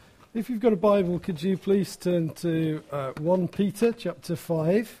If you've got a Bible, could you please turn to 1 Peter chapter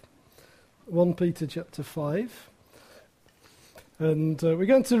 5. 1 Peter chapter 5. And we're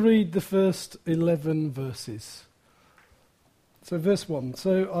going to read the first 11 verses. So verse 1.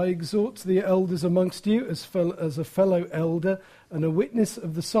 So I exhort the elders amongst you as a fellow elder and a witness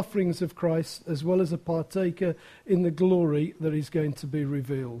of the sufferings of Christ, as well as a partaker in the glory that is going to be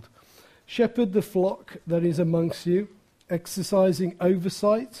revealed. Shepherd the flock that is amongst you, exercising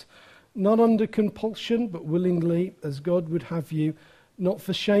oversight, not under compulsion, but willingly, as God would have you, not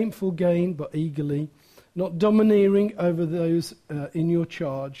for shameful gain, but eagerly, not domineering over those in your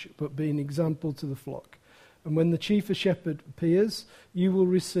charge, but being example to the flock. And when the chief shepherd appears, you will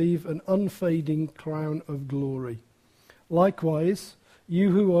receive an unfading crown of glory. Likewise,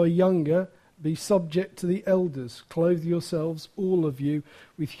 you who are younger, be subject to the elders. Clothe yourselves, all of you,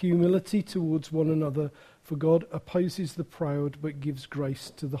 with humility towards one another, for God opposes the proud, but gives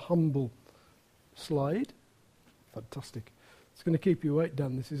grace to the humble. Slide. Fantastic. It's going to keep you awake,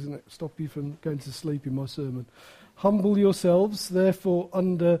 Dan, this, isn't it? Stop you from going to sleep in my sermon. Humble yourselves, therefore,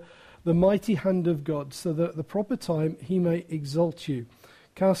 under the mighty hand of God, so that at the proper time he may exalt you,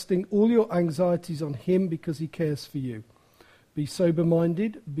 casting all your anxieties on him because he cares for you. Be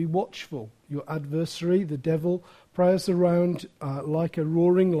sober-minded, be watchful. Your adversary, the devil, prowls around like a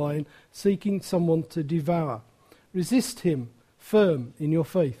roaring lion, seeking someone to devour. Resist him, firm in your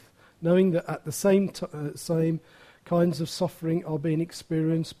faith, knowing that at the same kinds of suffering are being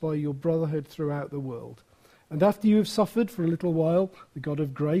experienced by your brotherhood throughout the world. And after you have suffered for a little while, the God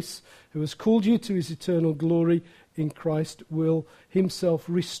of grace, who has called you to his eternal glory in Christ, will himself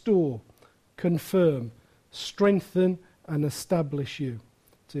restore, confirm, strengthen, and establish you.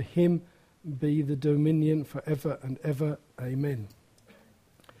 To him be the dominion forever and ever. Amen.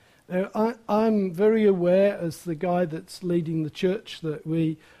 Now, I'm very aware, as the guy that's leading the church, that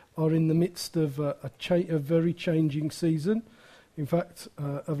we are in the midst of a very changing season. In fact,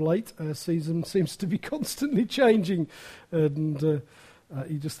 of late, our season seems to be constantly changing, and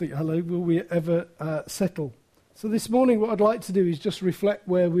you just think, hello, will we ever settle? So this morning what I'd like to do is just reflect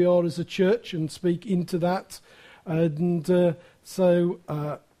where we are as a church and speak into that. And so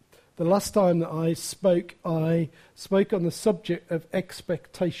the last time that I spoke on the subject of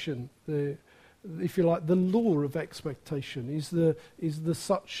expectation, if you like, the law of expectation. Is the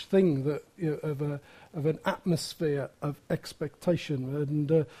such thing that of an atmosphere of expectation?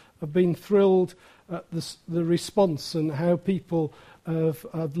 And I've been thrilled at the response and how people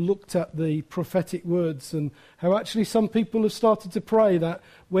have looked at the prophetic words, and how actually some people have started to pray. That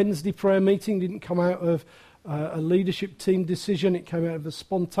Wednesday prayer meeting didn't come out of a leadership team decision. It came out of a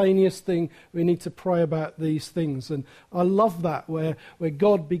spontaneous thing. We need to pray about these things. And I love that, where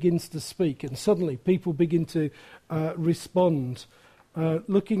God begins to speak and suddenly people begin to respond.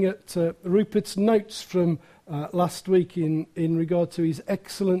 Looking at Rupert's notes from last week in regard to his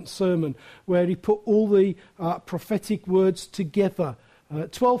excellent sermon, where he put all the prophetic words together.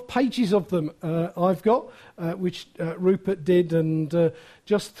 12 pages of them I've got, which Rupert did, and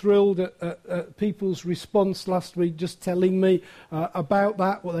just thrilled at people's response last week, just telling me about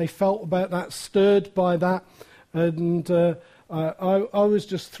that, what they felt about that, stirred by that. And I was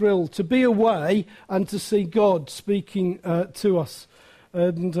just thrilled to be away and to see God speaking to us.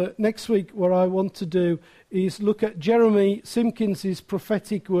 And next week what I want to do is look at Jeremy Simpkins'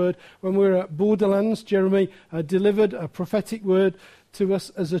 prophetic word. When we were at Borderlands, Jeremy delivered a prophetic word to us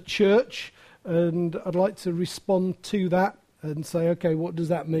as a church, and I'd like to respond to that and say, okay, what does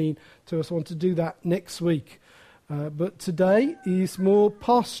that mean to us? I want to do that next week. But today is more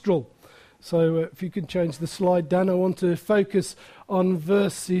pastoral. So if you can change the slide, Dan, I want to focus on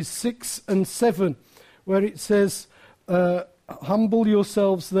verses 6 and 7, where it says, humble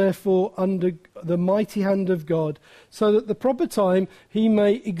yourselves, therefore, under the mighty hand of God, so that at the proper time he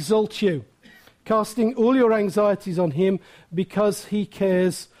may exalt you, casting all your anxieties on him because he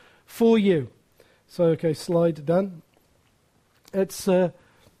cares for you. So, okay, slide, Dan. Let's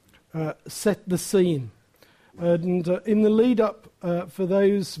set the scene. And in the lead up for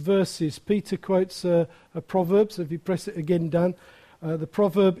those verses, Peter quotes a proverb. So if you press it again, Dan, the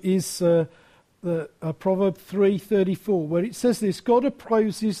proverb is Proverb 3:34, where it says this: God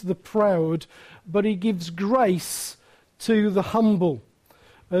opposes the proud, but he gives grace to the humble.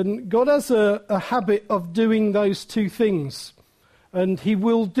 And God has a habit of doing those two things. And he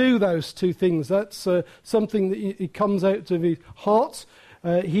will do those two things. That's something that it comes out of his heart.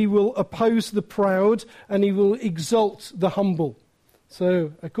 He will oppose the proud and he will exalt the humble.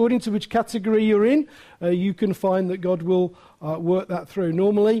 So according to which category you're in, you can find that God will work that through.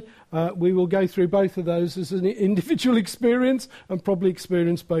 Normally, we will go through both of those as an individual experience and probably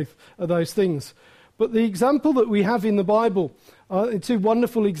experience both of those things. But the example that we have in the Bible, two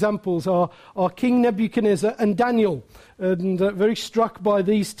wonderful examples, are King Nebuchadnezzar and Daniel. And very struck by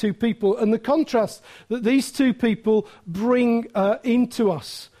these two people and the contrast that these two people bring into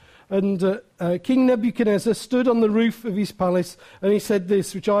us. And King Nebuchadnezzar stood on the roof of his palace and he said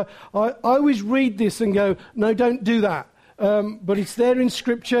this, which I always read this and go, no, don't do that. But it's there in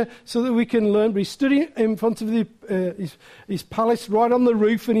Scripture so that we can learn. But he stood in front of his palace right on the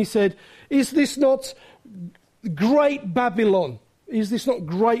roof and he said, is this not great Babylon? Is this not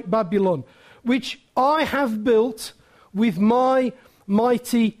great Babylon, which I have built with my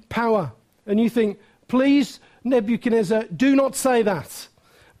mighty power? And you think, please, Nebuchadnezzar, do not say that.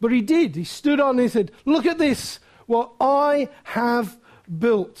 But he did. He stood on and he said, look at this, what I have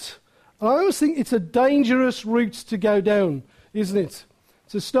built. And I always think it's a dangerous route to go down, isn't it?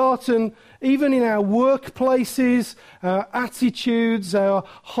 To start, and even in our workplaces, our attitudes, our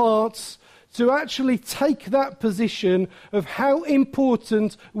hearts, to actually take that position of how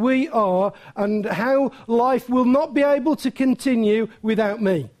important we are and how life will not be able to continue without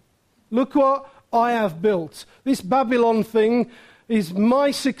me. Look what I have built. This Babylon thing is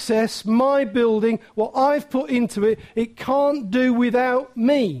my success, my building, what I've put into it. It can't do without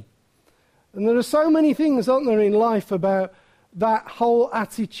me. And there are so many things, aren't there, in life about that whole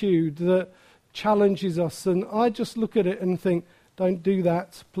attitude that challenges us. And I just look at it and think, don't do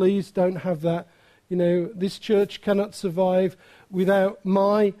that. Please don't have that. You know, this church cannot survive without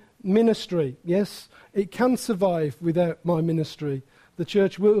my ministry. Yes, it can survive without my ministry. The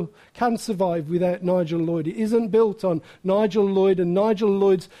church can survive without Nigel Lloyd. It isn't built on Nigel Lloyd and Nigel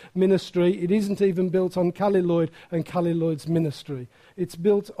Lloyd's ministry. It isn't even built on Callie Lloyd and Callie Lloyd's ministry. It's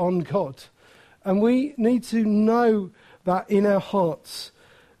built on God. And we need to know that in our hearts.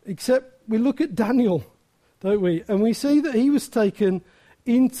 Except we look at Daniel, don't we? And we see that he was taken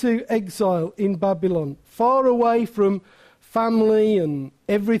into exile in Babylon, far away from family and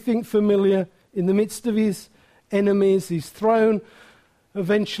everything familiar, in the midst of his enemies. He's thrown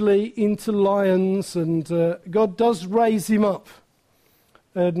eventually into lions, and God does raise him up.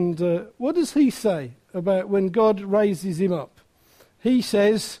 And what does he say about when God raises him up? He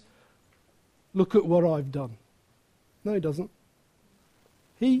says, look at what I've done. No, he doesn't.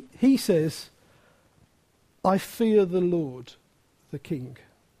 He says, I fear the Lord, the King.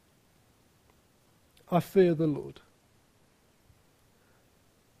 I fear the Lord.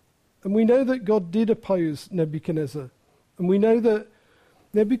 And we know that God did oppose Nebuchadnezzar. And we know that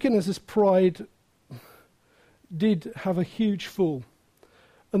Nebuchadnezzar's pride did have a huge fall.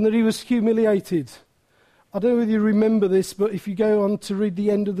 And that he was humiliated. I don't know whether you remember this, but if you go on to read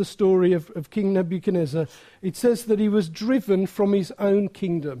the end of the story of King Nebuchadnezzar, it says that he was driven from his own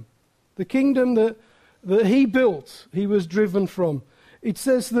kingdom. The kingdom that he built, he was driven from. It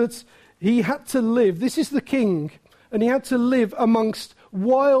says that he had to live, this is the king, and he had to live amongst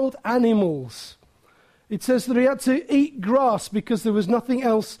wild animals. It says that he had to eat grass because there was nothing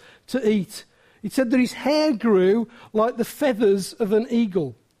else to eat. It said that his hair grew like the feathers of an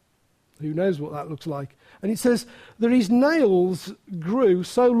eagle. Who knows what that looks like? And it says that his nails grew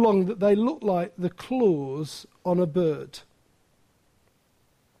so long that they looked like the claws on a bird.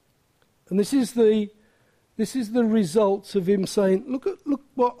 And this is the result of him saying, look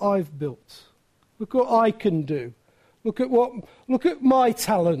what I've built. Look what I can do. Look at my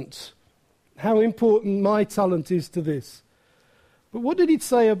talent. How important my talent is to this. But what did it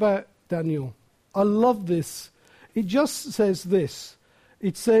say about Daniel? I love this. It just says this.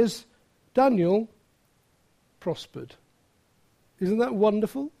 It says, Daniel prospered. Isn't that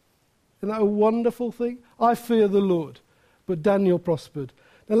wonderful? Isn't that a wonderful thing? I fear the Lord, but Daniel prospered.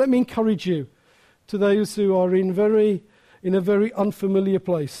 Now let me encourage you, to those who are in a very unfamiliar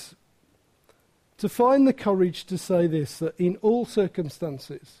place, to find the courage to say this, that in all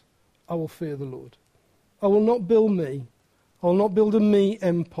circumstances, I will fear the Lord. I will not build me. I will not build a me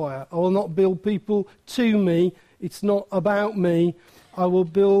empire. I will not build people to me. It's not about me. I will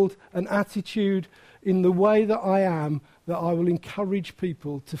build an attitude in the way that I am, that I will encourage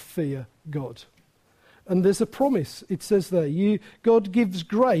people to fear God. And there's a promise. It says there, God gives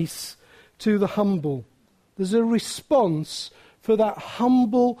grace to the humble. There's a response for that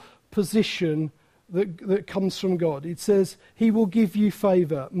humble position that comes from God. It says he will give you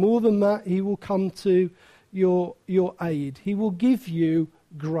favour. More than that, he will come to your aid. He will give you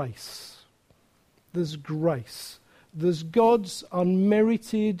grace. There's grace. There's God's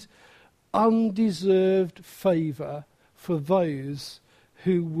unmerited, undeserved favour for those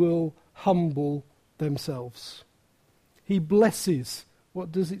who will humble themselves. He blesses,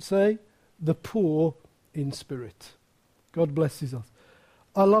 what does it say? The poor in spirit. God blesses us.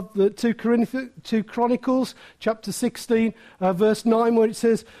 I love the 2 Chronicles chapter 16, verse 9, where it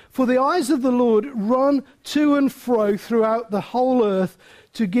says, "For the eyes of the Lord run to and fro throughout the whole earth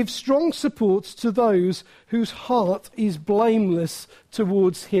to give strong support to those whose heart is blameless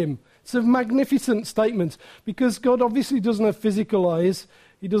towards him." It's a magnificent statement, because God obviously doesn't have physical eyes.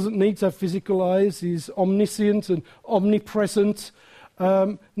 He doesn't need to have physical eyes. He's omniscient and omnipresent.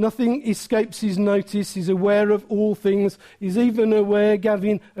 Nothing escapes his notice. He's aware of all things. He's even aware,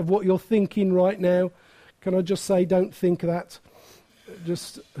 Gavin, of what you're thinking right now. Can I just say, don't think that.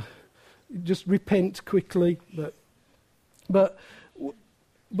 Just repent quickly. But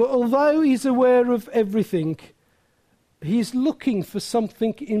although he's aware of everything, he's looking for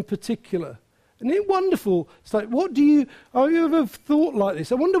something in particular. Isn't it wonderful? It's like, have you ever thought like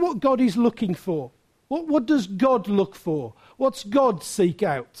this? I wonder what God is looking for. What does God look for? What's God seek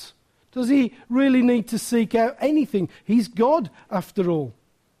out? Does he really need to seek out anything? He's God, after all.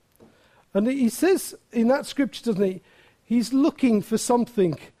 And he says in that scripture, doesn't he? He's looking for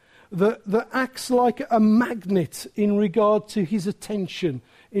something that acts like a magnet in regard to his attention,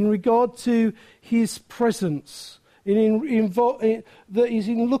 in regard to his presence. That he's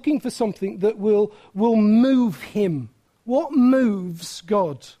looking for something that will move him. What moves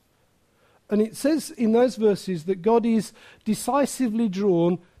God? And it says in those verses that God is decisively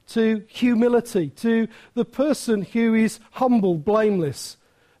drawn to humility, to the person who is humble, blameless.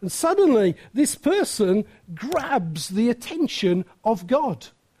 And suddenly, this person grabs the attention of God.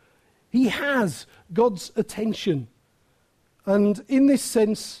 He has God's attention. And in this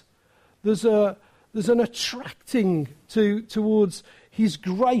sense, there's an attracting towards his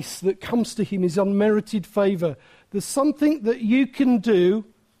grace that comes to him, his unmerited favour. There's something that you can do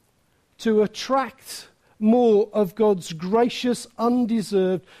to attract more of God's gracious,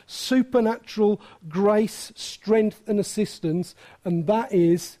 undeserved, supernatural grace, strength and assistance, and that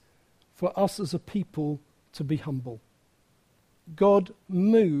is for us as a people to be humble. God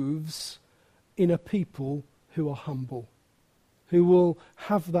moves in a people who are humble, who will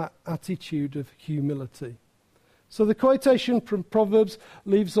have that attitude of humility. So the quotation from Proverbs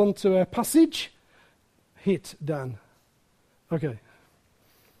leads on to our passage. Hit, Dan. Okay.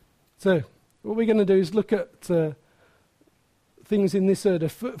 So what we're going to do is look at things in this order.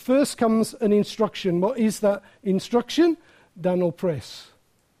 First comes an instruction. What is that instruction? Dan will press.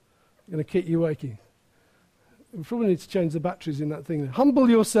 I'm going to keep you waking. We probably need to change the batteries in that thing. Humble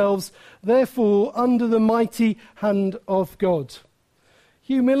yourselves, therefore, under the mighty hand of God.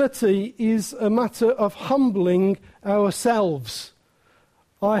 Humility is a matter of humbling ourselves.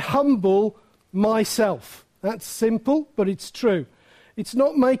 I humble myself. That's simple, but it's true. It's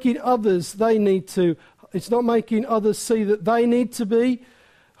not making others it's not making others see that they need to be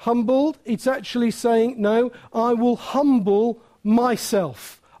humbled. It's actually saying, no, I will humble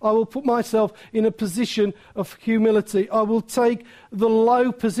myself. I will put myself in a position of humility. I will take the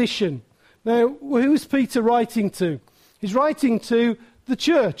low position. Now, who's Peter writing to? He's writing to the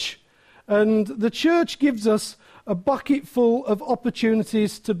church. And the church gives us a bucket full of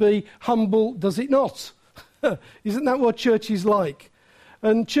opportunities to be humble, does it not? Isn't that what church is like?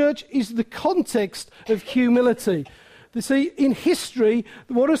 And church is the context of humility. You see, in history,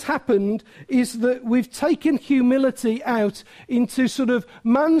 what has happened is that we've taken humility out into sort of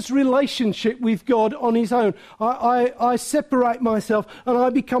man's relationship with God on his own. I separate myself and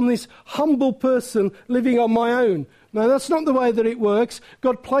I become this humble person living on my own. Now, that's not the way that it works.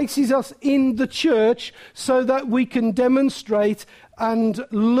 God places us in the church so that we can demonstrate and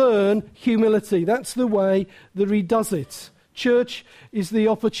learn humility. That's the way that he does it. Church is the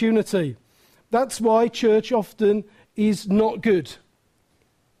opportunity. That's why church often is not good.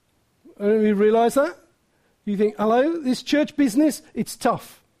 You realise that? You think, hello, this church business, it's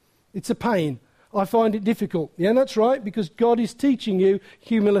tough. It's a pain. I find it difficult. Yeah, that's right, because God is teaching you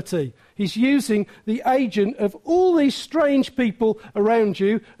humility. He's using the agent of all these strange people around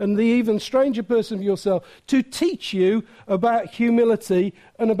you and the even stranger person of yourself to teach you about humility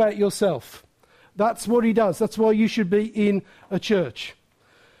and about yourself. That's what he does. That's why you should be in a church.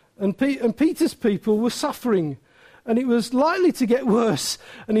 And Peter's people were suffering, and it was likely to get worse.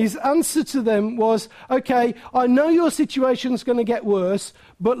 And his answer to them was, okay, I know your situation's going to get worse,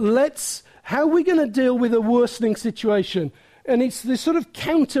 but how are we going to deal with a worsening situation? And it's this sort of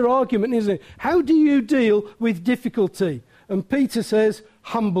counter-argument, isn't it? How do you deal with difficulty? And Peter says,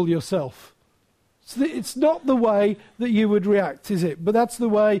 humble yourself. It's not the way that you would react, is it? But that's the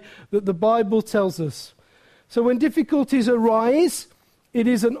way that the Bible tells us. So when difficulties arise, it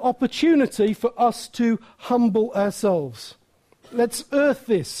is an opportunity for us to humble ourselves. Let's earth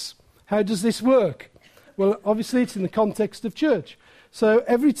this. How does this work? Well, obviously it's in the context of church. So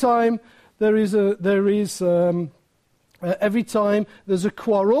every time every time there's a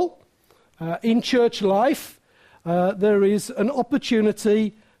quarrel in church life, there is an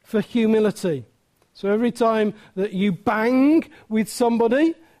opportunity for humility. So every time that you bang with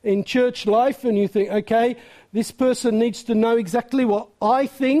somebody in church life and you think, okay, this person needs to know exactly what I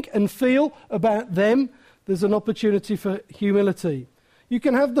think and feel about them, there's an opportunity for humility. You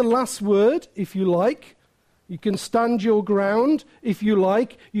can have the last word if you like. You can stand your ground if you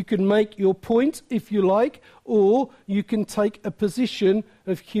like. You can make your point if you like. Or you can take a position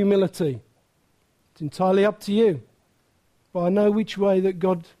of humility. It's entirely up to you. But I know which way that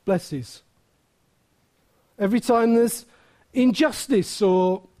God blesses. Every time there's injustice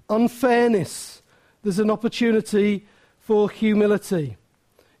or unfairness, there's an opportunity for humility.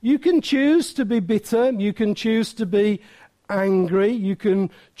 You can choose to be bitter. You can choose to be angry. You can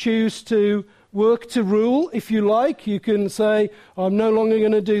choose to work to rule, if you like. You can say, I'm no longer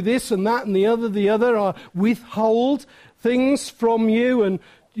going to do this and that and the other. I withhold things from you, and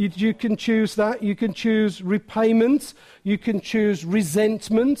you can choose that. You can choose repayment. You can choose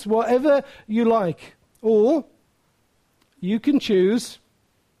resentment, whatever you like. Or you can choose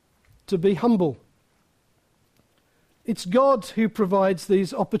to be humble. It's God who provides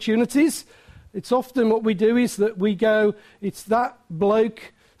these opportunities. It's often what we do is that we go, it's that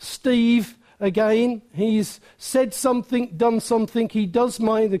bloke, Steve, again. He's said something, done something.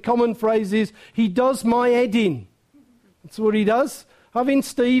 The common phrase is, he does my head in. That's what he does. Having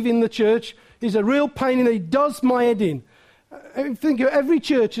Steve in the church is a real pain in the, he does my head in. I think every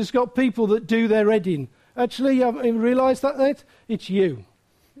church has got people that do their head in. Actually, you realised that? It's you.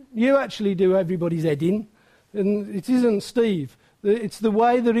 You actually do everybody's head in. And it isn't Steve. It's the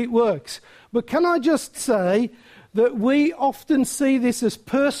way that it works. But can I just say that we often see this as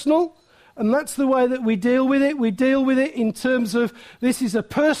personal, and that's the way that we deal with it. We deal with it in terms of this is a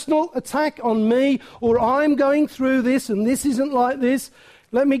personal attack on me, or I'm going through this and this isn't like this.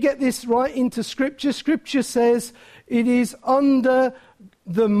 Let me get this right into Scripture. Scripture says it is under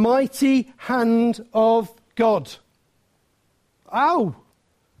the mighty hand of God. Ow!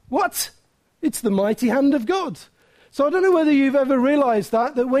 What? It's the mighty hand of God. So I don't know whether you've ever realised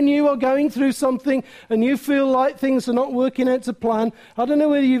that when you are going through something and you feel like things are not working out to plan, I don't know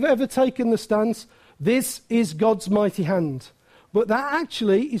whether you've ever taken the stance, this is God's mighty hand. But that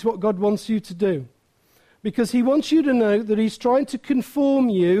actually is what God wants you to do. Because he wants you to know that he's trying to conform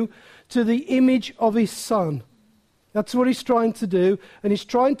you to the image of his Son. That's what he's trying to do. And he's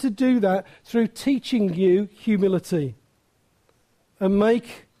trying to do that through teaching you humility. And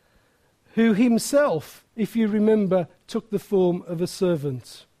make who himself, if you remember, took the form of a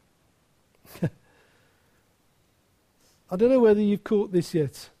servant. I don't know whether you've caught this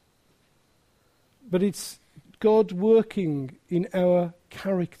yet, but it's God working in our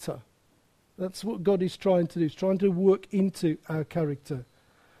character. That's what God is trying to do. He's trying to work into our character.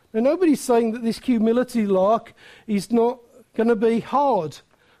 Now, nobody's saying that this humility lark is not going to be hard.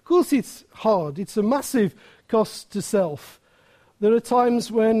 Of course it's hard. It's a massive cost to self. There are times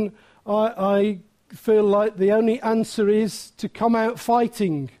when I feel like the only answer is to come out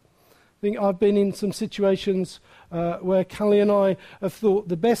fighting. I think I've been in some situations where Callie and I have thought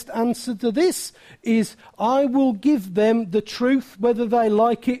the best answer to this is I will give them the truth whether they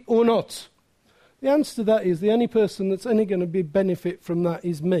like it or not. The answer to that is the only person that's only going to be benefit from that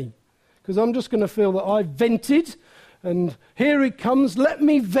is me. Because I'm just going to feel that I've vented and here it comes, let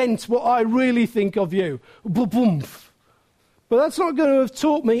me vent what I really think of you. Boom. But that's not going to have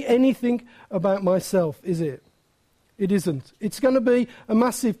taught me anything about myself, is it? It isn't. It's going to be a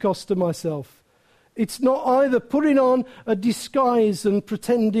massive cost to myself. It's not either putting on a disguise and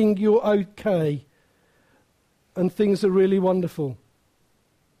pretending you're okay and things are really wonderful.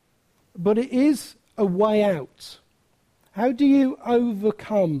 But it is a way out. How do you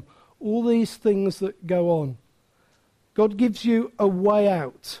overcome all these things that go on? God gives you a way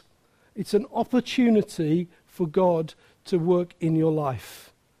out. It's an opportunity for God to work in your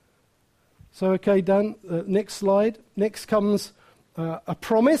life. So, okay, Dan, next slide. Next comes a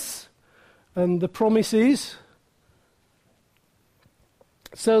promise, and the promise is,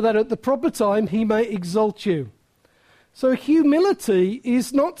 so that at the proper time he may exalt you. So humility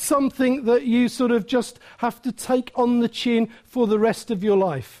is not something that you sort of just have to take on the chin for the rest of your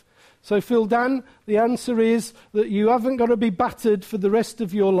life. So Phil, Dan, the answer is that you haven't got to be battered for the rest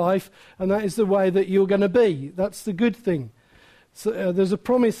of your life, and that is the way that you're going to be. That's the good thing. So there's a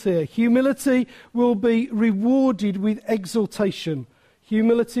promise here. Humility will be rewarded with exaltation.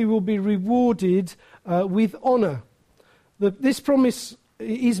 humility will be rewarded with honour. This promise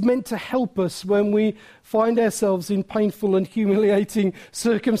is meant to help us when we find ourselves in painful and humiliating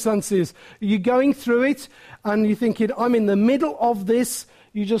circumstances. You're going through it and you're thinking, I'm in the middle of this.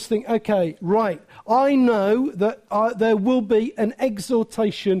 You just think, okay, right, I know that there will be an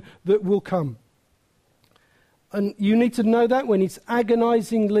exaltation that will come. And you need to know that when it's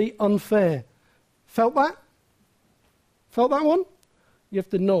agonizingly unfair. Felt that? Felt that one? You have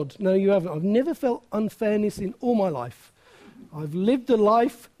to nod. No, you haven't. I've never felt unfairness in all my life. I've lived a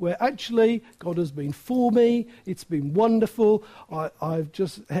life where actually God has been for me. It's been wonderful. I've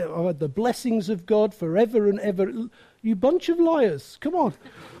had the blessings of God forever and ever. You bunch of liars. Come on.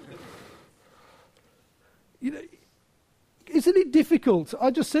 You know, isn't it difficult?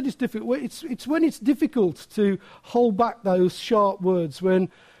 I just said it's difficult. It's when it's difficult to hold back those sharp words, when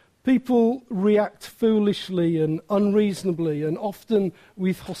people react foolishly and unreasonably and often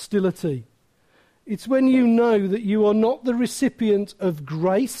with hostility. It's when you know that you are not the recipient of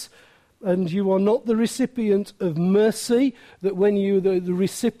grace and you are not the recipient of mercy, that when you're the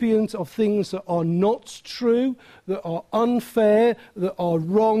recipient of things that are not true, that are unfair, that are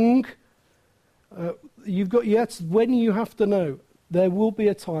wrong, that's when you have to know there will be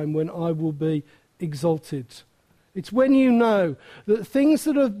a time when I will be exalted. It's when you know that things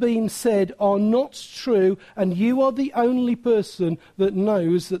that have been said are not true and you are the only person that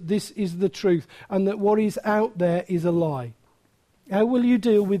knows that this is the truth and that what is out there is a lie. How will you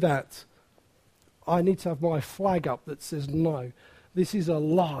deal with that? I need to have my flag up that says no, this is a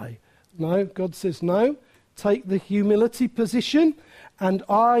lie. No, God says no, take the humility position and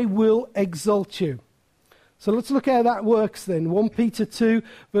I will exalt you. So let's look how that works then. 1 Peter 2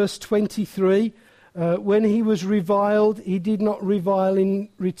 verse 23. When he was reviled, he did not revile in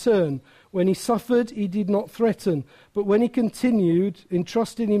return. When he suffered, he did not threaten. But when he continued,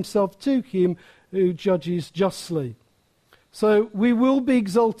 entrusting himself to him who judges justly. So we will be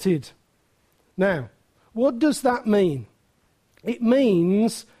exalted. Now, what does that mean? It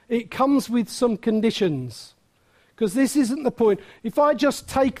means it comes with some conditions. Because this isn't the point. If I just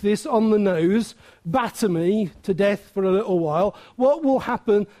take this on the nose, batter me to death for a little while, what will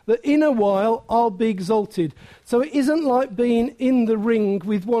happen? That in a while I'll be exalted. So it isn't like being in the ring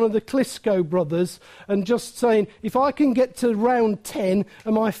with one of the Klitschko brothers and just saying, if I can get to round 10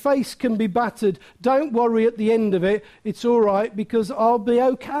 and my face can be battered, don't worry at the end of it, it's all right because I'll be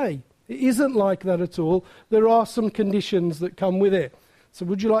okay. It isn't like that at all. There are some conditions that come with it. So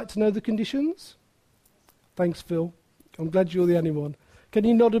would you like to know the conditions? Thanks, Phil. I'm glad you're the only one. Can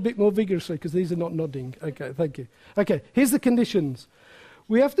you nod a bit more vigorously? Because these are not nodding. Okay, thank you. Okay, here's the conditions.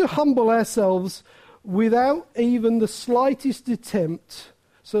 We have to humble ourselves without even the slightest attempt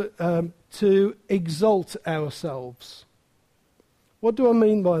to exalt ourselves. What do I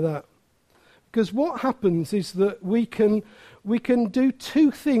mean by that? Because what happens is that we can do two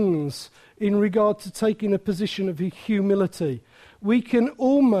things in regard to taking a position of humility. We can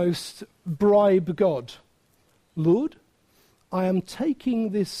almost bribe God. Lord, I am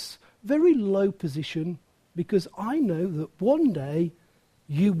taking this very low position because I know that one day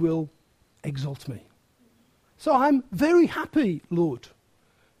you will exalt me. So I'm very happy, Lord,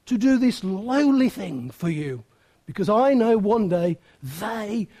 to do this lowly thing for you because I know one day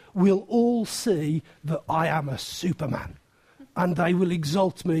they will all see that I am a Superman and they will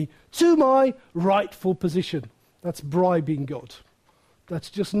exalt me to my rightful position. That's bribing God. That's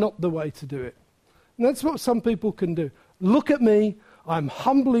just not the way to do it. And that's what some people can do. Look at me, I'm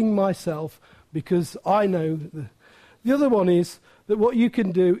humbling myself because I know. The other one is that what you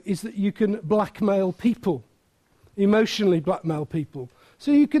can do is that you can blackmail people, emotionally blackmail people.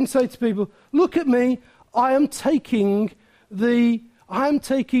 So you can say to people, look at me, I am taking the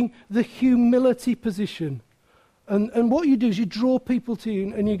humility position. And what you do is you draw people to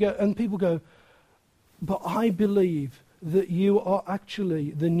you and you go, and people go, but I believe that you are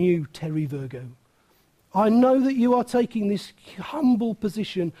actually the new Terry Virgo. I know that you are taking this humble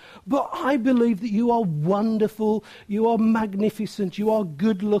position, but I believe that you are wonderful, you are magnificent, you are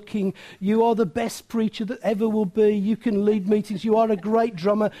good-looking, you are the best preacher that ever will be, you can lead meetings, you are a great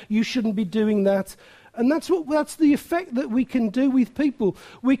drummer, you shouldn't be doing that. And that's the effect that we can do with people.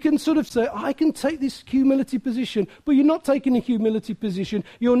 We can sort of say, I can take this humility position, but you're not taking a humility position,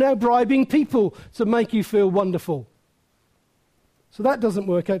 you're now bribing people to make you feel wonderful. So that doesn't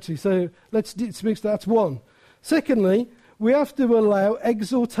work actually. So that's one. Secondly, we have to allow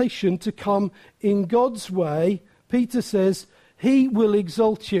exaltation to come in God's way. Peter says, he will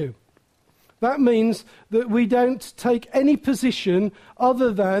exalt you. That means that we don't take any position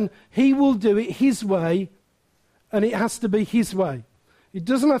other than he will do it his way, and it has to be his way. It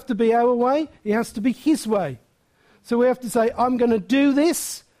doesn't have to be our way. It has to be his way. So we have to say, I'm going to do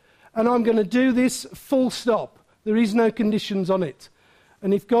this, and I'm going to do this full stop. There is no conditions on it.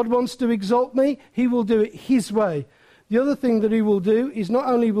 And if God wants to exalt me, he will do it his way. The other thing that he will do is not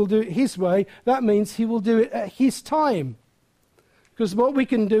only will do it his way, that means he will do it at his time. Because what we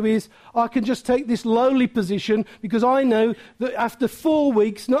can do is, I can just take this lowly position because I know that after 4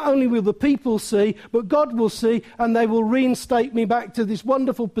 weeks, not only will the people see, but God will see, and they will reinstate me back to this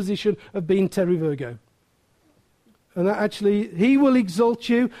wonderful position of being Terry Virgo. And that actually, he will exalt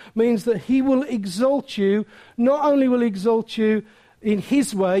you, means that he will exalt you, not only will he exalt you in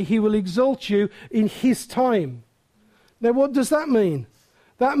his way, he will exalt you in his time. Now, what does that mean?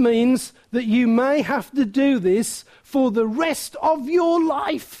 That means that you may have to do this for the rest of your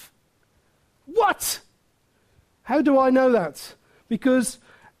life. What? How do I know that? Because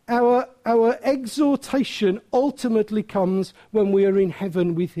our exaltation ultimately comes when we are in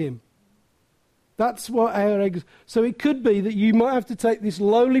heaven with him. That's what so it could be that you might have to take this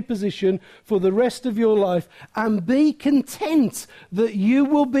lowly position for the rest of your life and be content that you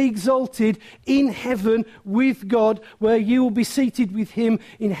will be exalted in heaven with God, where you will be seated with him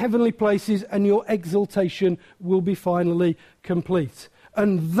in heavenly places, and your exaltation will be finally complete.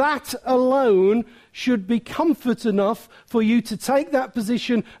 And that alone should be comfort enough for you to take that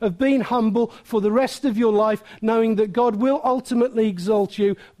position of being humble for the rest of your life, knowing that God will ultimately exalt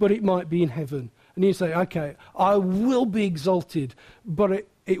you, but it might be in heaven. And you say, okay, I will be exalted, but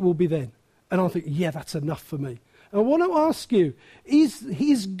it will be then. And I think, yeah, that's enough for me. And I want to ask you,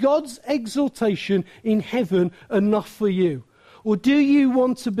 is God's exaltation in heaven enough for you? Or do you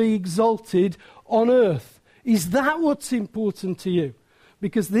want to be exalted on earth? Is that what's important to you?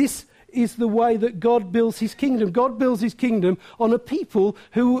 Because this is the way that God builds his kingdom. God builds his kingdom on a people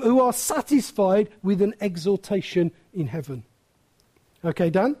who are satisfied with an exaltation in heaven. Okay,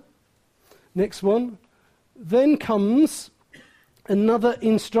 Dan? Next one. Then comes another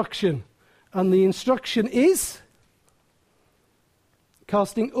instruction. And the instruction is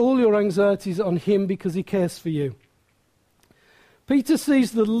casting all your anxieties on him because he cares for you. Peter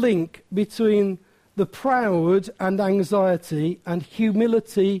sees the link between the proud and anxiety, and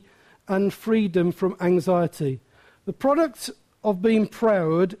humility and freedom from anxiety. The product of being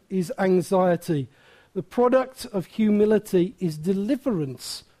proud is anxiety. The product of humility is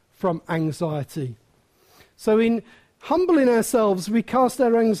deliverance from anxiety. So in humbling ourselves, we cast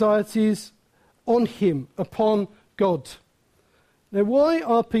our anxieties on him, upon God. Now, why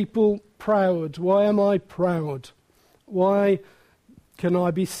are people proud? Why am I proud? Why can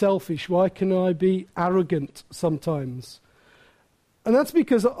I be selfish? Why can I be arrogant sometimes? And that's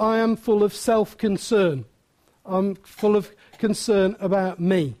because I am full of self-concern. I'm full of concern about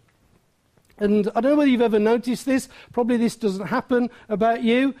me. And I don't know whether you've ever noticed this. Probably this doesn't happen about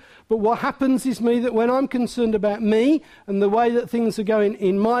you. But what happens is that when I'm concerned about me and the way that things are going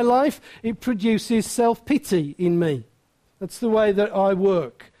in my life, it produces self-pity in me. That's the way that I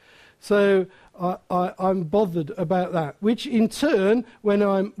work. So I'm bothered about that, which in turn, when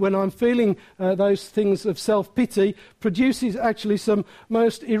I'm feeling those things of self-pity, produces actually some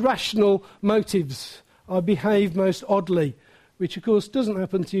most irrational motives. I behave most oddly, which of course doesn't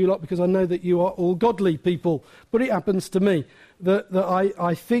happen to you lot because I know that you are all godly people, but it happens to me. That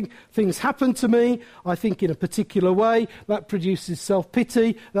I think things happen to me, I think in a particular way, that produces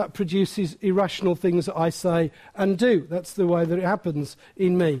self-pity, that produces irrational things that I say and do. That's the way that it happens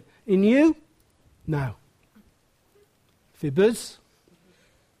in me. In you? No. Fibbers.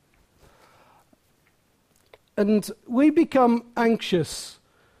 And we become anxious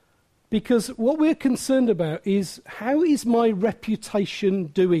because what we're concerned about is, how is my reputation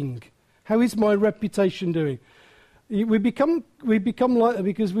doing? How is my reputation doing? We become like that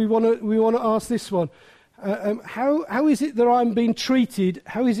because we want to ask this one. How is it that I'm being treated?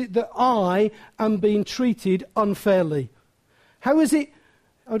 How is it that I am being treated unfairly? How is it?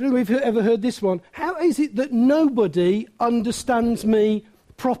 I don't know if you've ever heard this one. How is it that nobody understands me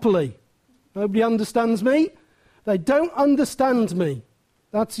properly? Nobody understands me? They don't understand me.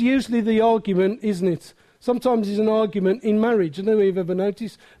 That's usually the argument, isn't it? Sometimes it's an argument in marriage. I don't know if you've ever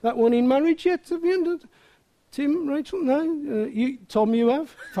noticed that one in marriage yet. Have you? Tim, Rachel? No? Tom, you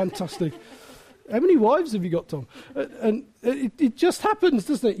have? Fantastic. How many wives have you got, Tom? And it just happens,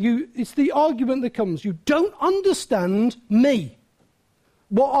 doesn't it? It's the argument that comes. You don't understand me.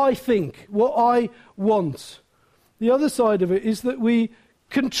 What I think, what I want. The other side of it is that we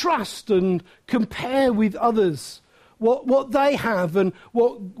contrast and compare with others what they have and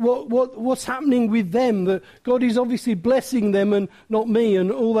what's happening with them, that God is obviously blessing them and not me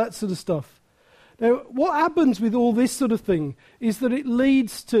and all that sort of stuff. Now, what happens with all this sort of thing is that it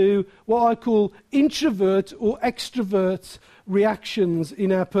leads to what I call introvert or extrovert reactions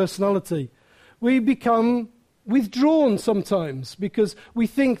in our personality. We become withdrawn sometimes because we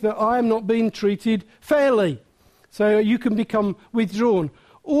think that I am not being treated fairly. So you can become withdrawn.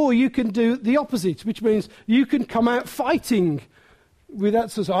 Or you can do the opposite, which means you can come out fighting with that.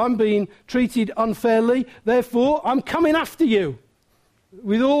 So I'm being treated unfairly, therefore I'm coming after you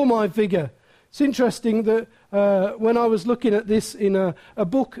with all my vigour. It's interesting that when I was looking at this in a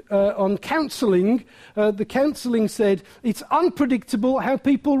book on counselling, the counselling said it's unpredictable how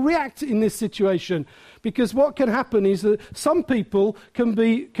people react in this situation. Because what can happen is that some people can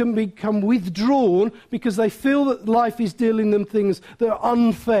become withdrawn because they feel that life is dealing them things that are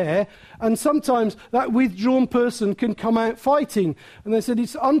unfair, and sometimes that withdrawn person can come out fighting. And they said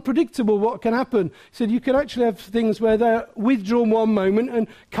it's unpredictable what can happen. He said you can actually have things where they're withdrawn one moment and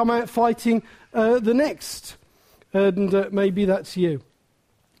come out fighting the next. And maybe that's you.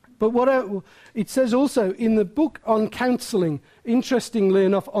 But it says also in the book on counselling, interestingly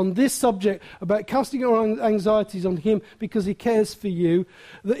enough, on this subject about casting our anxieties on him because he cares for you,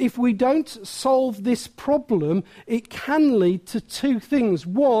 that if we don't solve this problem, it can lead to two things.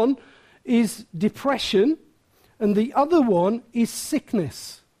 One is depression, and the other one is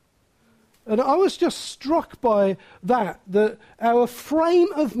sickness. And I was just struck by that our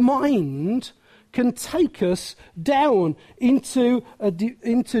frame of mind can take us down into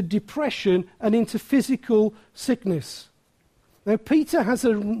depression and into physical sickness. Now, Peter has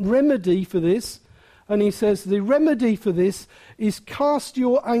a remedy for this, and he says the remedy for this is cast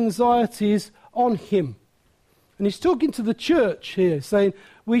your anxieties on him. And he's talking to the church here, saying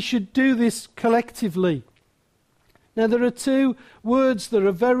we should do this collectively. Now, there are two words that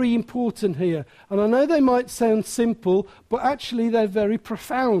are very important here, and I know they might sound simple, but actually they're very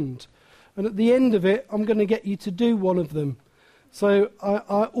profound. And at the end of it, I'm going to get you to do one of them. So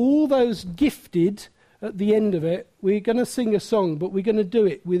all those gifted, at the end of it, we're going to sing a song, but we're going to do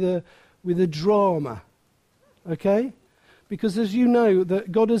it with a drama. Okay? Because as you know,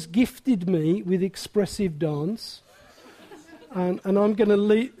 that God has gifted me with expressive dance. And I'm going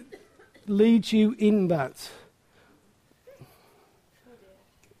to lead you in that.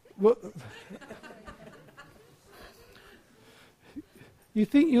 What? You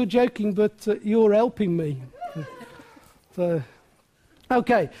think you're joking, but you're helping me. So,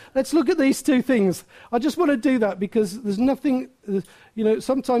 okay, let's look at these two things. I just want to do that because there's nothing,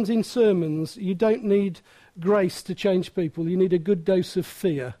 sometimes in sermons you don't need grace to change people. You need a good dose of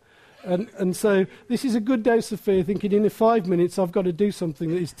fear. And so this is a good dose of fear, thinking in 5 minutes I've got to do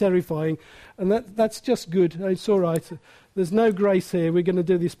something that is terrifying. And that's just good. It's all right. There's no grace here. We're going to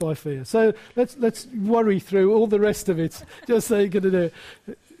do this by fear. So let's worry through all the rest of it. Just so you're going to do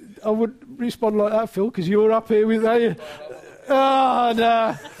it. I wouldn't respond like that, Phil, because you're up here with... Oh,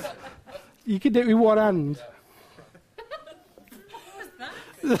 no. You can do it with one hand.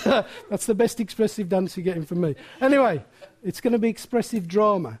 That's the best expressive dance you're getting from me. Anyway, it's going to be expressive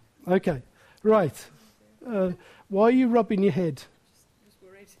drama. Okay, right. Why are you rubbing your head?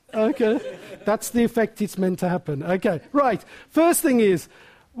 Okay, that's the effect it's meant to happen. Okay, right. First thing is,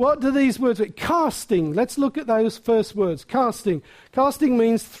 what do these words mean? Casting. Let's look at those first words. Casting. Casting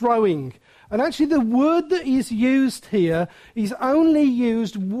means throwing. And actually the word that is used here is only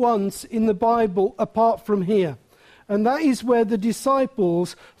used once in the Bible apart from here. And that is where the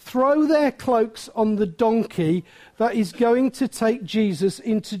disciples throw their cloaks on the donkey that is going to take Jesus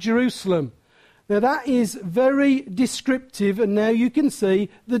into Jerusalem. Now that is very descriptive, and now you can see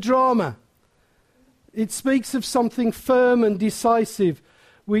the drama. It speaks of something firm and decisive.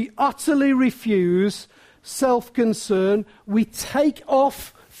 We utterly refuse self-concern. We take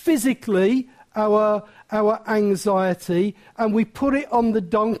off physically our anxiety, and we put it on the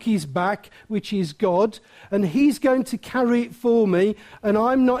donkey's back, which is God, and he's going to carry it for me, and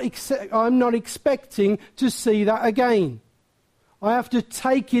I'm not expecting to see that again. I have to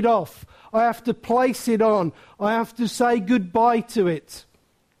take it off. I have to place it on. I have to say goodbye to it.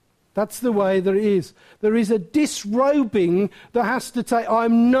 That's the way there is. There is a disrobing that has to take.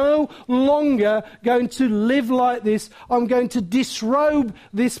 I'm no longer going to live like this. I'm going to disrobe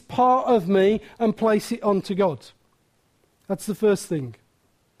this part of me and place it onto God. That's the first thing.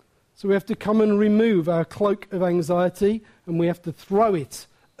 So we have to come and remove our cloak of anxiety, and we have to throw it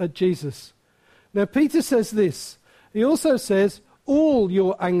at Jesus. Now Peter says this. He also says, all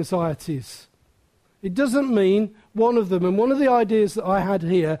your anxieties. It doesn't mean one of them. And one of the ideas that I had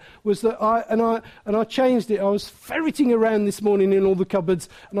here was that I changed it. I was ferreting around this morning in all the cupboards,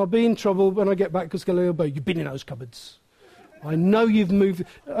 and I'll be in trouble when I get back because Galileo, you've been in those cupboards. I know you've moved.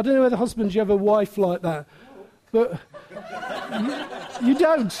 I don't know whether husbands, you have a wife like that. But you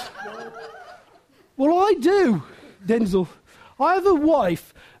don't. Well, I do, Denzel. I have a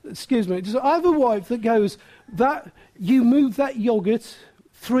wife, I have a wife that goes, that you move that yoghurt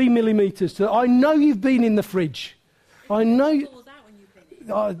 3 millimetres. I know you've been in the fridge. I know you...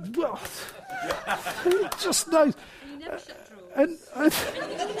 Well, just knows. And you never shut drawers.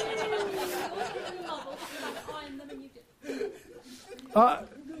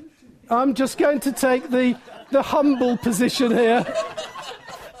 I'm just going to take the humble position here.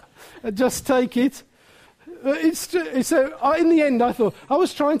 Just take it. So in the end, I thought, I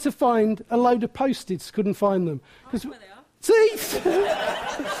was trying to find a load of Post-its, couldn't find them. Where they are. See?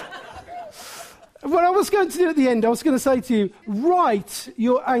 What I was going to do at the end, I was going to say to you, write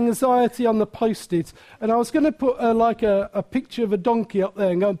your anxiety on the Post-it, and I was going to put a picture of a donkey up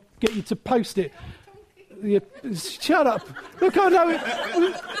there and go get you to post it. Shut up. Look, I know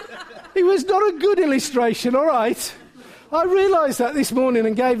it was not a good illustration, all right? I realised that this morning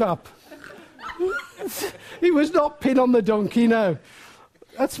and gave up. It was not pin on the donkey, no.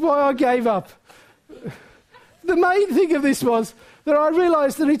 That's why I gave up. The main thing of this was that I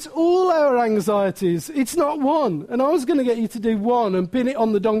realised that it's all our anxieties. It's not one. And I was going to get you to do one and pin it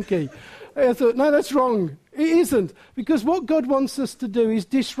on the donkey. I thought, no, that's wrong. It isn't. Because what God wants us to do is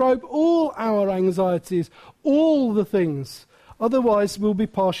disrobe all our anxieties, all the things. Otherwise, we'll be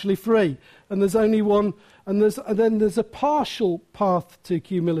partially free. And there's only one, and then there's a partial path to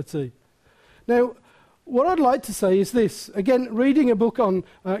humility. Now, what I'd like to say is this. Again, reading a book on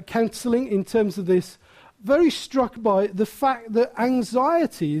counselling in terms of this, very struck by the fact that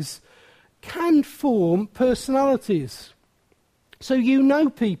anxieties can form personalities. So you know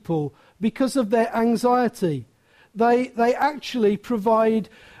people because of their anxiety. They actually provide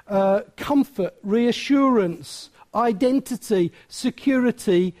comfort, reassurance, identity,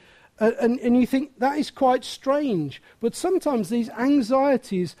 security, and you think that is quite strange. But sometimes these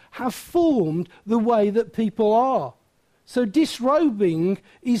anxieties have formed the way that people are. So disrobing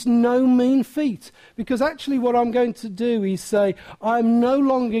is no mean feat, because actually what I'm going to do is say, I'm no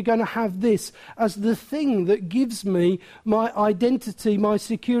longer going to have this as the thing that gives me my identity, my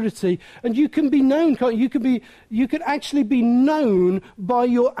security. And you can be known, can't you? You can actually be known by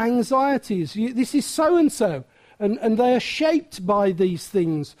your anxieties. This is so-and-so. And they are shaped by these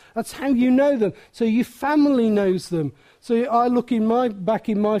things. That's how you know them. So your family knows them. So I look back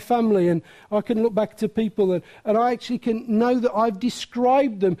in my family, and I can look back to people, and I actually can know that I've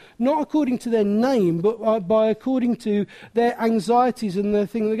described them, not according to their name, but by according to their anxieties and their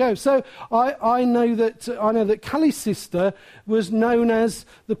thing that go. So I know that Callie's sister was known as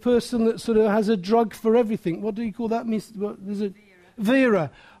the person that sort of has a drug for everything. What do you call that, Miss?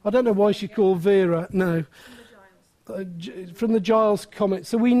 Vera. I don't know why she called Vera. No. From the Giles comic.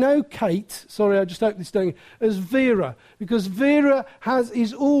 So we know Kate, sorry, I just opened this down, as Vera, because Vera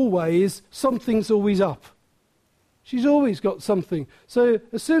is always, something's always up. She's always got something. So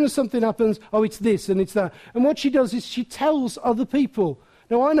as soon as something happens, oh, it's this and it's that. And what she does is she tells other people.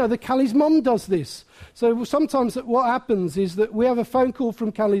 Now, I know that Callie's mum does this. So sometimes what happens is that we have a phone call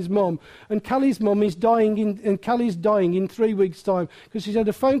from Callie's mum, and Callie's mum is dying, and Callie's dying in 3 weeks' time because she's had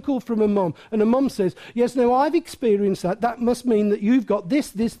a phone call from her mum, and her mum says, yes, now I've experienced that. That must mean that you've got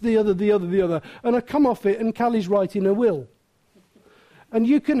this, the other. And I come off it, and Callie's writing a will. And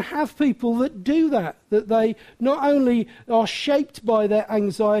you can have people that do that they not only are shaped by their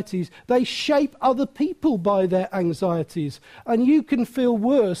anxieties, they shape other people by their anxieties. And you can feel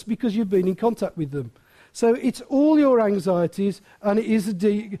worse because you've been in contact with them. So it's all your anxieties, and it is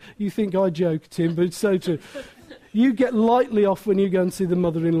you think I joke, Tim, but it's so true. You get lightly off when you go and see the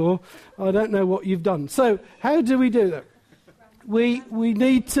mother-in-law. I don't know what you've done. So how do we do that? We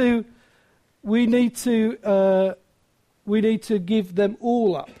need to give them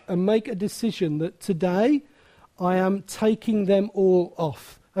all up and make a decision that today I am taking them all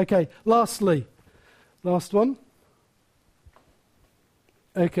off. Okay, last one.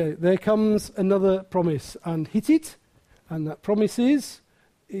 Okay, there comes another promise, and hit it. And that promise is,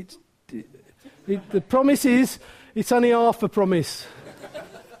 the promise is, it's only half a promise.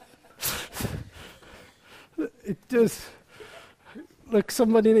 It does. Look,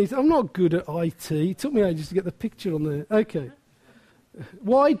 somebody needs... I'm not good at IT. It took me ages to get the picture on there. Okay.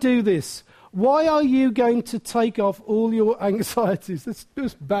 Why do this? Why are you going to take off all your anxieties? That's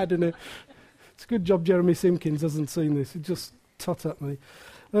just bad, isn't it? It's a good job Jeremy Simpkins hasn't seen this. He just tut at me.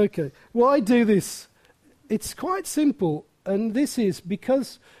 Okay. Why do this? It's quite simple. And this is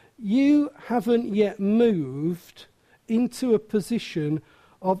because you haven't yet moved into a position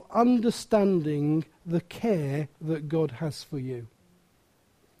of understanding the care that God has for you.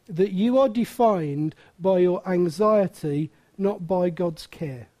 That you are defined by your anxiety, not by God's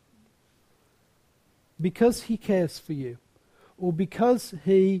care. Because he cares for you, or because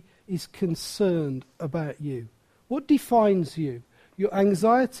he is concerned about you. What defines you? Your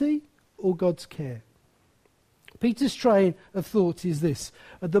anxiety or God's care? Peter's train of thought is this.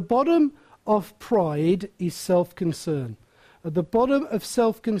 At the bottom of pride is self-concern. At the bottom of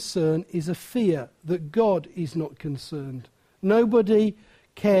self-concern is a fear that God is not concerned. Nobody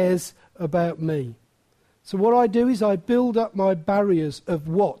cares about me. So what I do is I build up my barriers of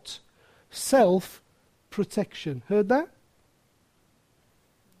what? Self-protection. Heard that?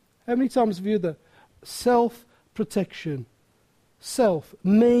 How many times have you heard that? Self-protection. Self.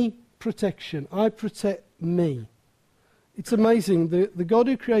 Me protection. I protect me. It's amazing. The God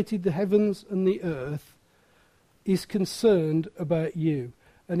who created the heavens and the earth is concerned about you.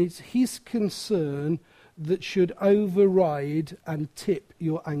 And it's his concern that should override and tip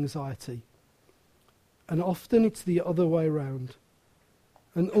your anxiety. And often it's the other way around.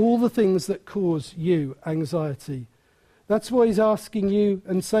 And all the things that cause you anxiety. That's why he's asking you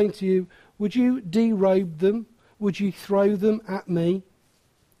and saying to you, would you derobe them? Would you throw them at me?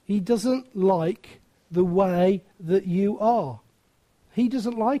 He doesn't like the way that you are. He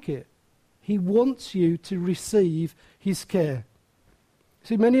doesn't like it. He wants you to receive his care.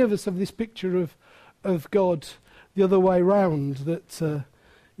 See, many of us have this picture of God the other way round, that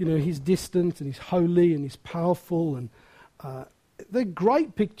he's distant and he's holy and he's powerful, and they're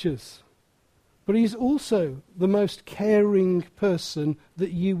great pictures. But he's also the most caring person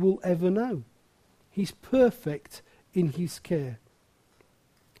that you will ever know. He's perfect in his care.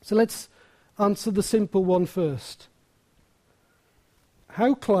 So let's answer the simple one first.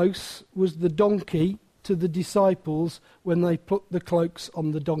 How close was the donkey to the disciples when they put the cloaks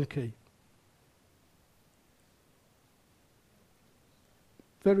on the donkey?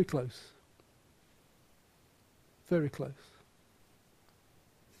 Very close. Very close.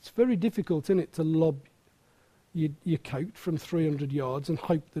 It's very difficult, isn't it, to lob your coat from 300 yards and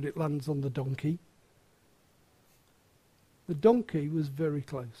hope that it lands on the donkey. The donkey was very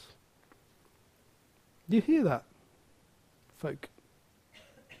close. Do you hear that, folk?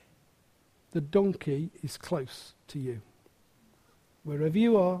 The donkey is close to you. Wherever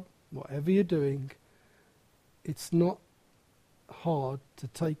you are, whatever you're doing, it's not hard to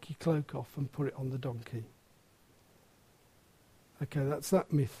take your cloak off and put it on the donkey. Okay, that's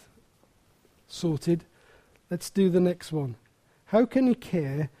that myth sorted. Let's do the next one. How can he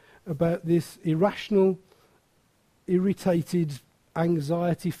care about this irrational, irritated,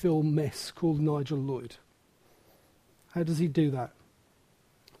 anxiety-filled mess called Nigel Lloyd? How does he do that?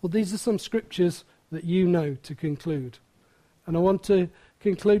 Well, these are some scriptures that you know to conclude. And I want to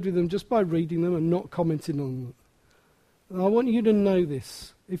conclude with them just by reading them and not commenting on them. And I want you to know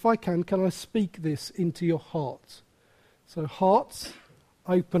this. If I can I speak this into your heart? So hearts,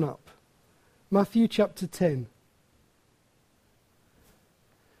 open up. Matthew chapter 10.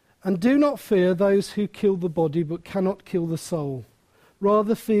 And do not fear those who kill the body but cannot kill the soul.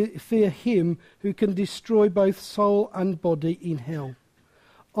 Rather fear him who can destroy both soul and body in hell.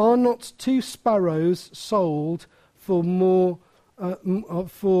 Are not 2 sparrows sold for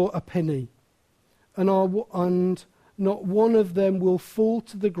a penny? And not one of them will fall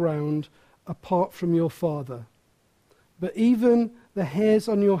to the ground apart from your Father. But even the hairs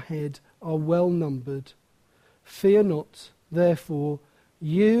on your head are well numbered. Fear not, therefore,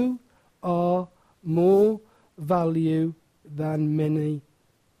 you are more value than many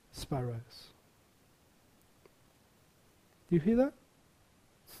sparrows. Do you hear that?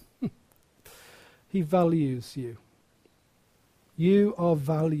 He values you. You are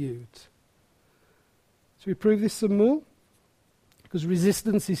valued. So we prove this some more? Because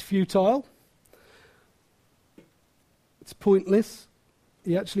resistance is futile. It's pointless.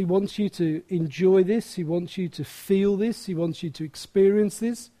 He actually wants you to enjoy this. He wants you to feel this. He wants you to experience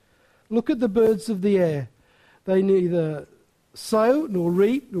this. Look at the birds of the air. They neither sow nor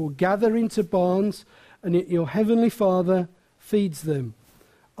reap nor gather into barns, and yet your heavenly Father feeds them.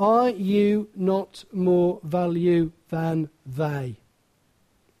 Are you not more value than they?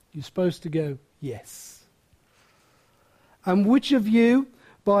 You're supposed to go, yes. And which of you,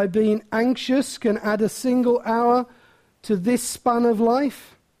 by being anxious, can add a single hour to this span of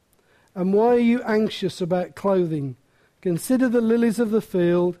life? And why are you anxious about clothing? Consider the lilies of the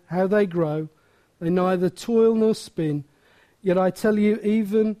field, how they grow. They neither toil nor spin. Yet I tell you,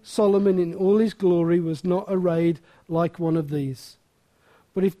 even Solomon in all his glory was not arrayed like one of these.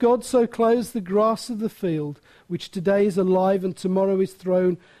 But if God so clothes the grass of the field, which today is alive and tomorrow is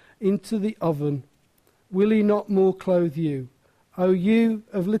thrown into the oven, will he not more clothe you? O you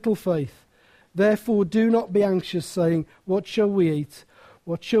of little faith, therefore do not be anxious, saying, what shall we eat?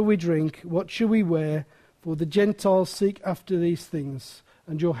 What shall we drink? What shall we wear? For the Gentiles seek after these things,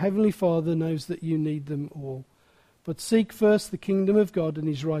 and your heavenly Father knows that you need them all. But seek first the kingdom of God and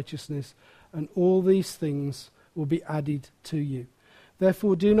his righteousness, and all these things will be added to you.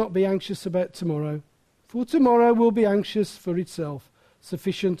 Therefore do not be anxious about tomorrow, for tomorrow will be anxious for itself.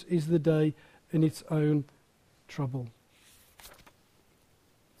 Sufficient is the day in its own trouble.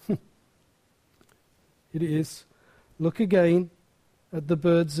 It is. Look again at the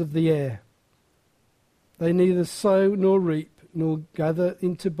birds of the air. They neither sow nor reap nor gather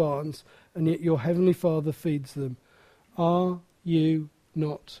into barns, and yet your heavenly Father feeds them. Are you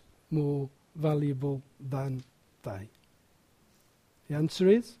not more valuable than they? The answer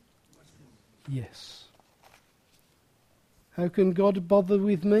is yes. How can God bother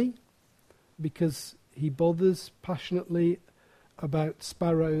with me? Because he bothers passionately about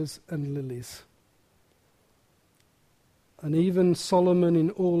sparrows and lilies. And even Solomon in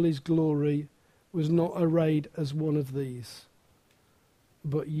all his glory was not arrayed as one of these.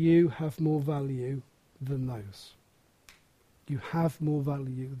 But you have more value than those. You have more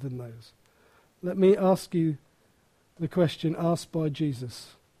value than those. Let me ask you the question asked by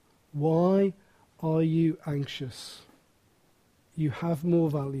Jesus. Why are you anxious? You have more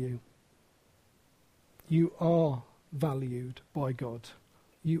value. You are valued by God.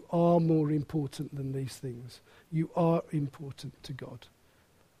 You are more important than these things. You are important to God.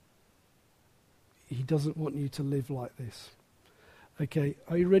 He doesn't want you to live like this. Okay,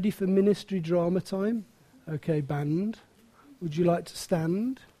 are you ready for ministry drama time? Okay, band, would you like to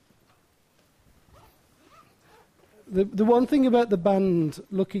stand? The one thing about the band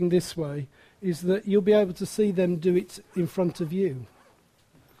looking this way is that you'll be able to see them do it in front of you.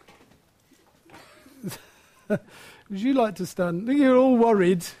 Would you like to stand? You're all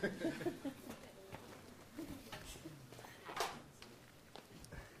worried.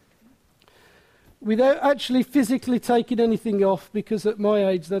 Without actually physically taking anything off, because at my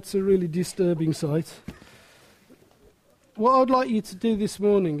age that's a really disturbing sight. What I'd like you to do this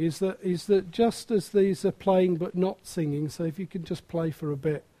morning is that just as these are playing but not singing, so if you can just play for a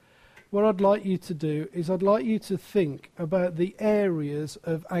bit, what I'd like you to do is I'd like you to think about the areas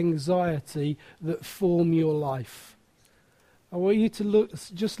of anxiety that form your life. I want you to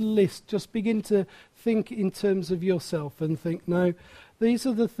just begin to think in terms of yourself and think, no, these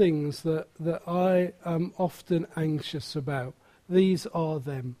are the things that I am often anxious about. These are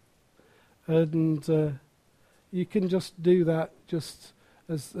them. And you can just do that just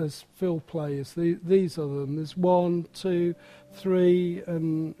as Phil plays. These are them. There's 1, 2, 3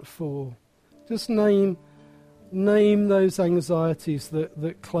 and 4. Just name those anxieties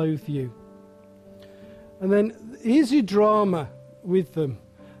that clothe you. And then here's your drama with them.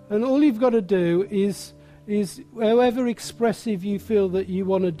 And all you've got to do is however expressive you feel that you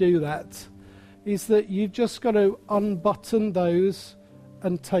want to do that, is that you've just got to unbutton those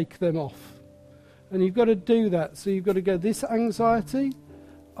and take them off. And you've got to do that. So you've got to go, this anxiety,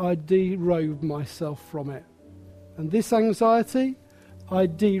 I derobe myself from it. And this anxiety, I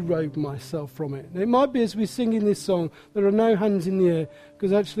derobe myself from it. Now, it might be as we sing in this song, there are no hands in the air,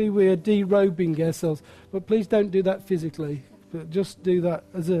 because actually we are derobing ourselves. But please don't do that physically. But just do that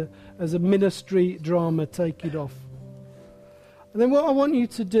as a ministry drama, take it off. And then what I want you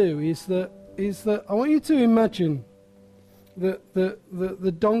to do is that I want you to imagine that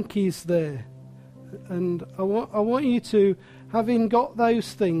the donkey's there. And I want you to, having got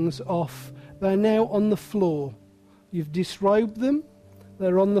those things off, they're now on the floor. You've disrobed them,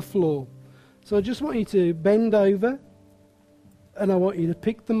 they're on the floor. So I just want you to bend over, and I want you to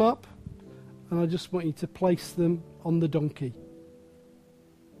pick them up, and I just want you to place them on the donkey.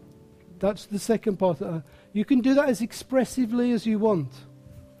 That's the second part. You can do that as expressively as you want.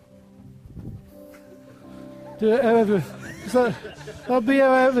 Do it however. So that'll be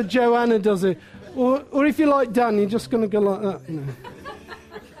however Joanna does it. Or if you like Dan, you're just going to go like that, you know.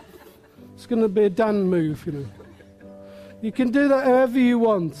 It's going to be a Dan move, you know. You can do that however you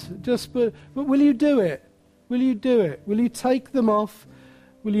want. But will you do it? Will you do it? Will you take them off?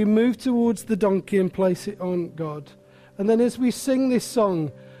 Will you move towards the donkey and place it on God? And then as we sing this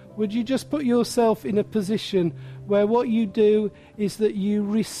song, would you just put yourself in a position where what you do is that you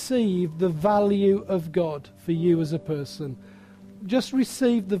receive the value of God for you as a person? Just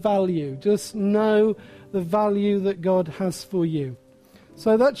receive the value. Just know the value that God has for you.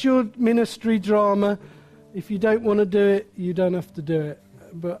 So that's your ministry drama. If you don't want to do it, you don't have to do it.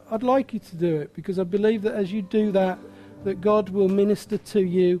 But I'd like you to do it, because I believe that as you do that, that God will minister to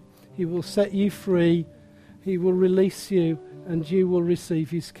you. He will set you free, he will release you and you will receive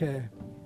his care.